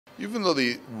Even though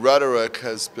the rhetoric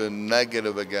has been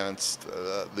negative against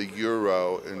the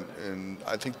euro, and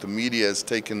I think the media has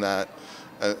taken that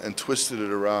and twisted it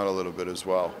around a little bit as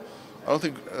well. I don't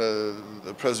think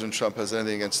President Trump has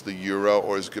anything against the euro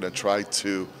or is going to try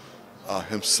to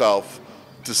himself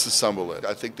disassemble it.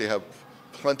 I think they have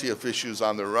plenty of issues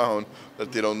on their own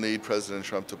that they don't need President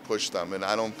Trump to push them, and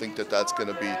I don't think that that's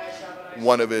going to be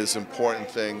one of his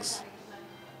important things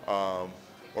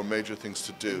or major things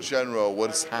to do. In general, what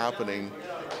is happening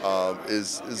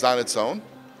is on its own.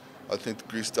 I think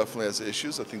Greece definitely has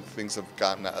issues. I think things have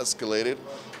gotten escalated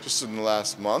just in the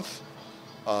last month.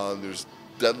 There's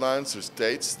deadlines, there's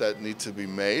dates that need to be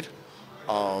made,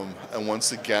 and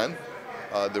once again,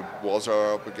 the walls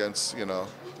are up against,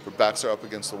 their backs are up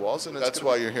against the walls, and that's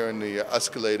why you're hearing the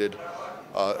escalated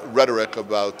rhetoric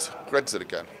about Grexit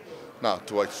again. Now,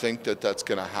 do I think that that's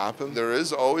going to happen? There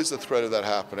is always a threat of that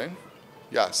happening.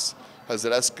 Yes. Has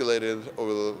it escalated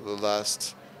over the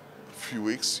last few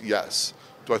weeks? Yes.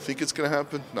 Do I think it's going to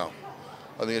happen? No.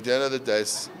 I think at the end of the day,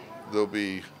 there'll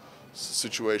be a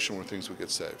situation where things will get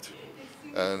saved.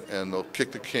 And they'll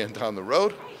kick the can down the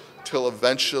road till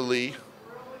eventually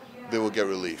they will get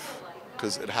relief,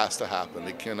 because it has to happen.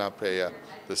 They cannot pay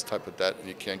this type of debt, and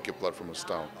you can't get blood from a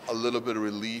stone. A little bit of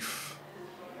relief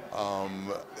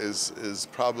is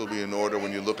probably in order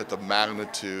when you look at the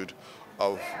magnitude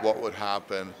of what would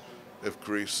happen if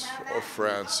Greece or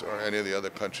France or any of the other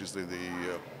countries leave the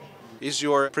EU. Is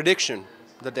your prediction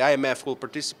that the IMF will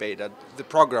participate at the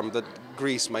program that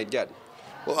Greece might get?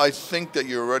 Well, I think that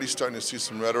you're already starting to see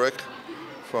some rhetoric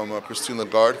from Christine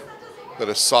Lagarde that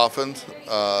has softened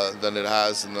than it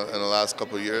has in the last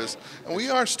couple of years. And we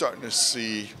are starting to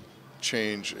see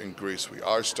change in Greece. We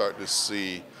are starting to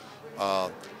see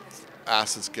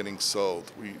assets getting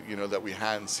sold that we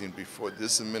hadn't seen before.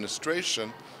 This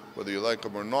administration, whether you like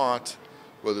them or not,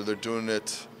 whether they're doing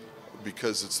it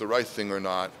because it's the right thing or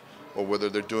not, or whether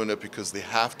they're doing it because they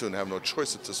have to and have no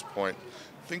choice at this point,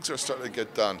 things are starting to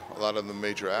get done. A lot of the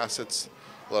major assets,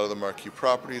 a lot of the marquee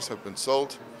properties have been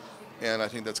sold, and I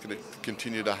think that's going to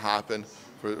continue to happen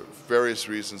for various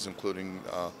reasons, including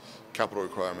capital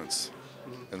requirements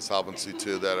and solvency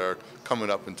too, that are coming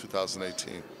up in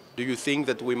 2018. Do you think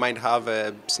that we might have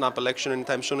a snap election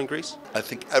anytime soon in Greece? I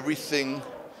think everything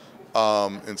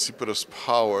in Tsipras'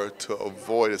 power to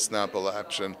avoid a snap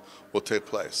election will take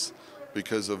place,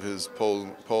 because of his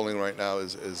polling right now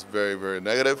is very, very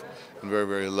negative and very,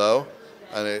 very low.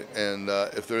 And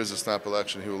if there is a snap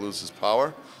election, he will lose his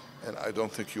power. And I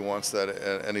don't think he wants that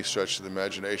at any stretch of the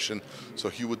imagination. So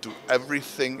he would do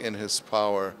everything in his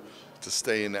power to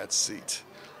stay in that seat.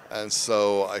 And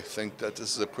so I think that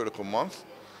this is a critical month.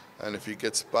 And if he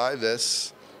gets by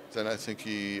this, then I think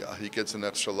he gets an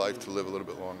extra life to live a little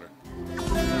bit longer.